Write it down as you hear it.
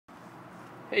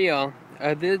Hey y'all,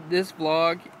 this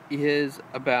vlog is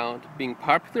about being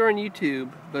popular on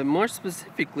YouTube, but more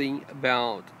specifically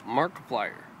about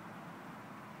Markiplier.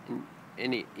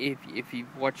 If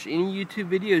you've watched any YouTube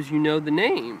videos, you know the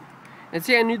name. And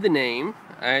see, I knew the name.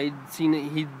 I'd seen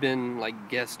it. He'd been like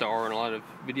guest star in a lot of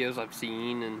videos I've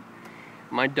seen, and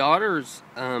my daughters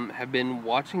have been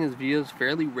watching his videos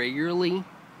fairly regularly.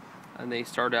 And they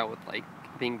start out with like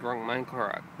being Drunk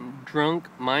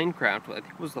Minecraft, I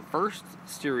think was the first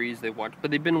series they watched, but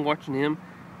they've been watching him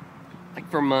like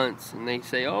for months, and they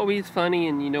say, oh, he's funny.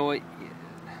 And you know what,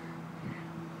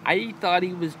 I thought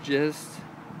he was just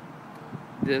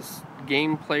this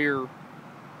game player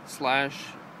slash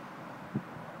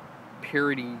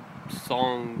parody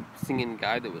song singing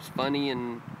guy that was funny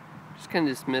and just kind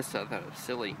of dismissed it. I thought it was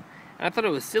silly, and I thought it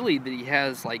was silly that he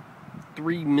has like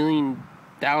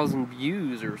 3,000,000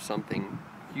 views or something,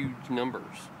 huge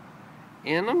numbers.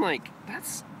 And I'm like,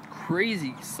 that's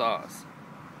crazy sauce.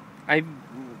 Of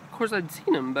course I'd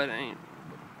seen him, but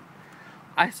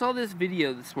I saw this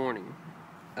video this morning.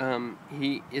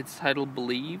 It's titled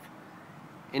Believe,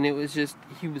 and it was just,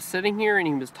 he was sitting here and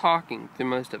he was talking through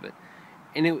most of it.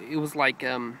 And it was like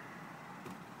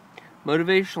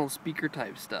motivational speaker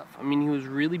type stuff. I mean, he was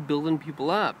really building people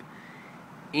up.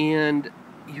 And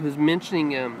he was mentioning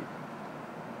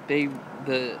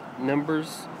the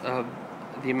numbers of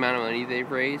the amount of money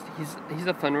they've raised. He's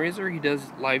a fundraiser. He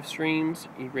does live streams.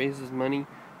 He raises money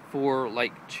for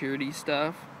like charity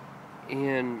stuff,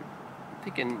 and I'm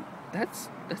thinking that's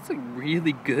a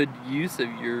really good use of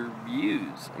your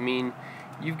views. I mean,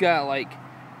 you've got like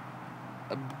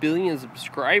 1 billion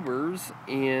subscribers,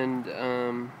 and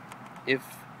if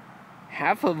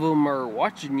half of them are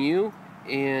watching you,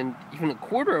 and even a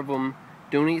quarter of them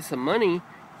donate some money,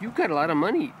 you've got a lot of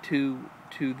money to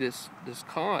this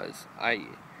cause. I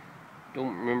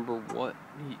don't remember what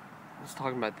he was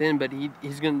talking about then, but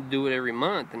he's going to do it every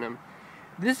month. And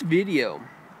this video,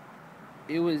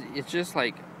 it's just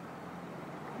like,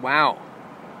 wow,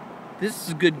 this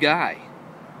is a good guy.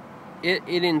 It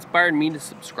inspired me to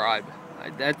subscribe.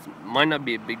 That might not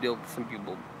be a big deal to some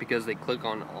people because they click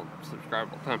on subscribe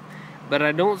all the time, but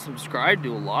I don't subscribe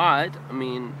to a lot. I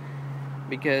mean,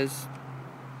 because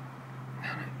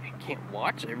I can't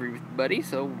watch everybody,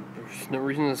 so there's no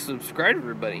reason to subscribe to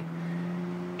everybody.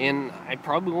 And I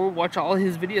probably won't watch all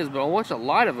his videos, but I'll watch a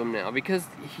lot of them now because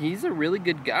he's a really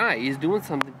good guy. He's doing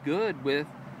something good with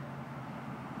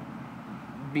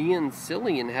being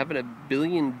silly and having 1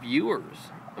 billion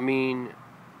viewers. I mean,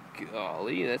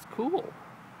 golly, that's cool.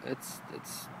 That's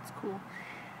cool.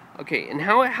 Okay, and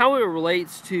how it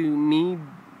relates to me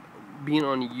being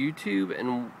on YouTube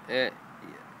and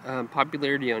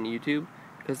popularity on YouTube,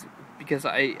 because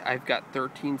I've got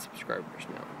 13 subscribers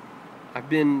now. I've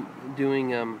been doing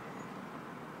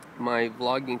my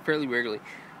vlogging fairly regularly.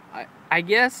 I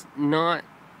guess not.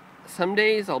 Some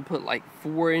days I'll put like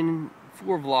 4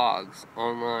 vlogs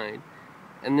online,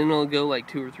 and then I'll go like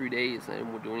 2 or 3 days and I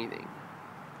won't do anything.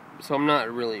 So I'm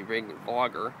not really a regular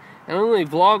vlogger. And I only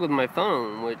vlog with my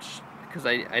phone, because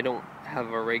I don't have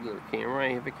a regular camera.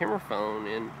 I have a camera phone,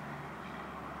 and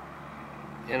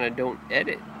I don't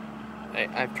edit.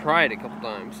 I've tried a couple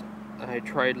times. I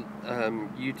tried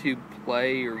YouTube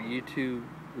Play or YouTube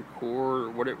Record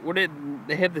or whatever.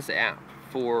 They have this app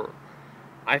for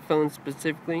iPhone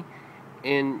specifically,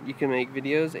 and you can make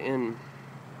videos, and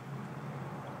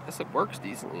I guess it works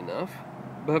decently enough.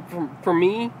 But for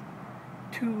me,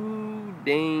 too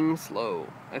dang slow.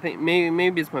 I think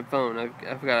maybe it's my phone.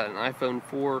 I've got an iPhone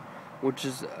 4, which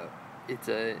is it's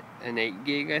an 8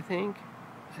 gig. I think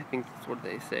that's what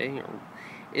they say.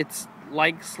 It's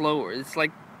like slower. It's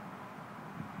like,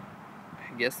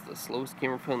 I guess, the slowest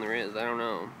camera phone there is. I don't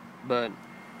know, but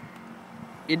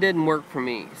it didn't work for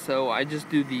me. So I just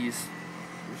do these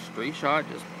straight shot,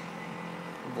 just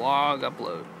vlog,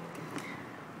 upload.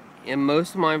 And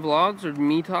most of my vlogs are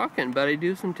me talking, but I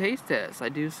do some taste tests. I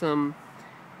do some,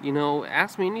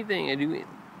 ask me anything.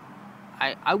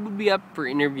 I would be up for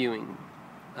interviewing.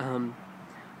 I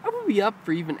would be up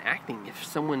for even acting if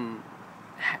someone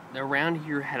around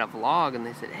here had a vlog and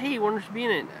they said, hey, why don't you be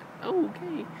in it? Oh,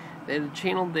 okay. They had a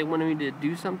channel, they wanted me to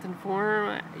do something for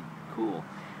them. Cool.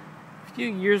 A few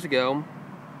years ago,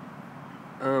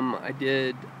 I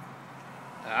did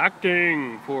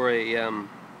acting for it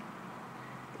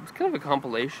was kind of a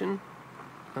compilation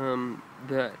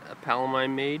that a pal of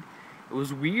mine made. It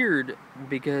was weird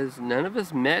because none of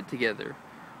us met together.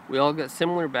 We all got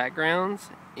similar backgrounds,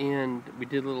 and we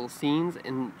did little scenes,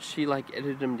 and she like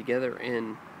edited them together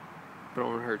and put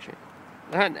on her channel.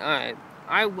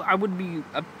 I would be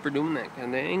up for doing that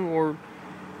kind of thing, or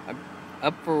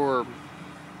up for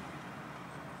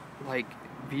like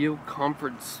video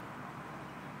conference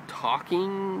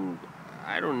talking.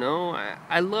 I don't know.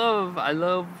 I love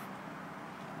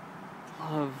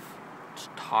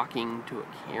just talking to a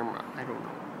camera. I don't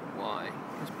know why,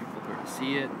 because people are going to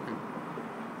see it. And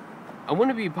I want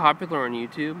to be popular on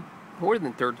YouTube. More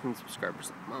than 13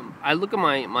 subscribers. I look at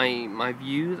my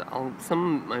views.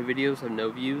 Some of my videos have no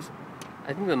views.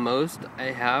 I think the most I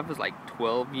have is like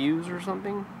 12 views or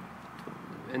something.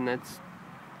 And that's...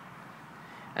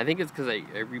 I think it's because I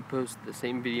repost the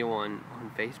same video on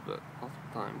Facebook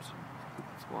multiple times.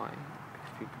 That's why.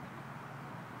 People...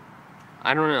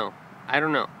 I don't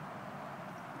know.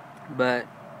 But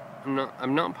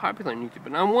I'm not popular on YouTube,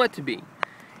 and I want to be.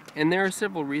 And there are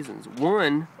several reasons.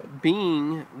 One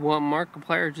being what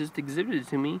Markiplier just exhibited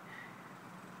to me.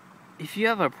 If you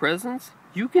have a presence,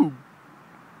 you can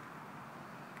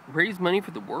raise money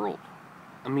for the world.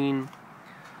 I mean,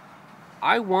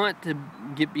 I want to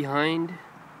get behind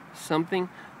something.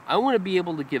 I want to be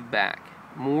able to give back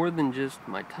more than just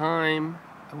my time.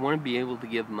 I want to be able to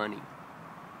give money.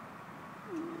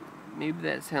 Maybe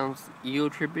that sounds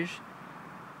ego-trippish,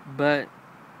 but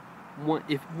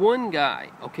if one guy,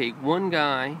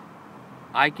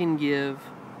 I can give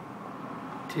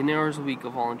 10 hours a week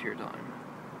of volunteer time.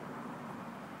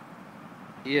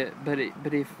 Yeah, but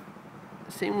if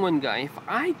same one guy, if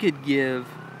I could give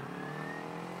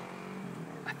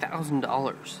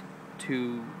 $1,000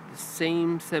 to the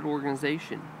same said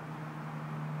organization,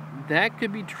 that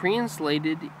could be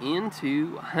translated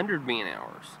into 100 man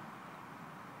hours.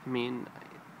 I mean,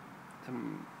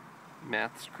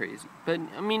 math's crazy, but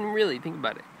I mean, really, think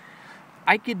about it.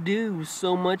 I could do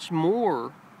so much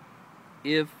more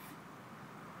if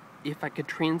I could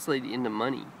translate it into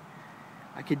money.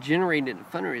 I could generate it in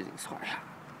fundraising. So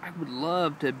I would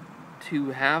love to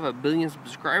have 1 billion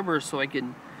subscribers so I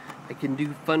can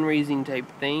do fundraising type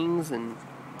things. And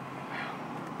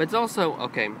but it's also,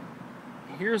 okay,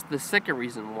 here's the second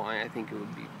reason why I think it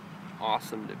would be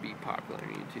awesome to be popular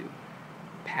on YouTube.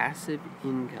 Passive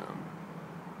income.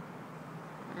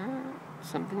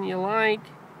 Something you like.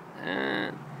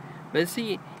 But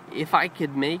see, if I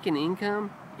could make an income,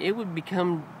 it would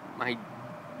become my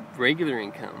regular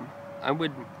income. I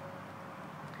would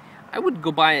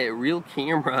go buy a real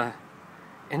camera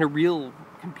and a real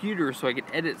computer so I could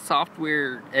have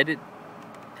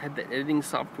the editing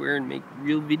software and make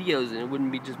real videos, and it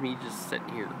wouldn't be just me just sitting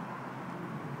here.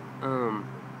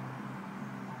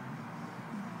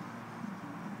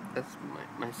 That's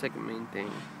my second main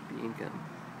thing, the income.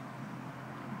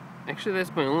 Actually,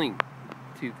 that's my only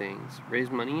two things: raise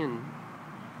money and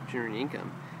generate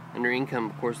income. Under income,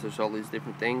 of course, there's all these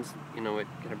different things. You know, it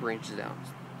kind of branches out.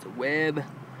 It's a web.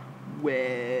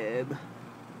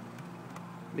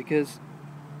 Because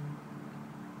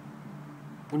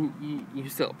when you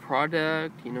sell a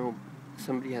product, you know,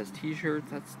 somebody has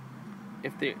T-shirts. That's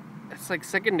like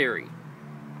secondary,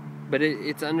 but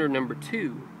it's under number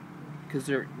 2 because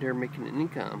they're making an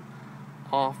income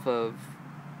off of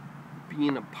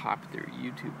being a popular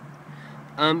YouTuber.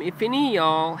 If any of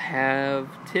y'all have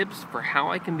tips for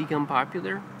how I can become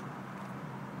popular,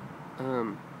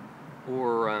 or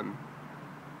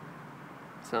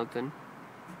something,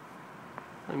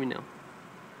 let me know.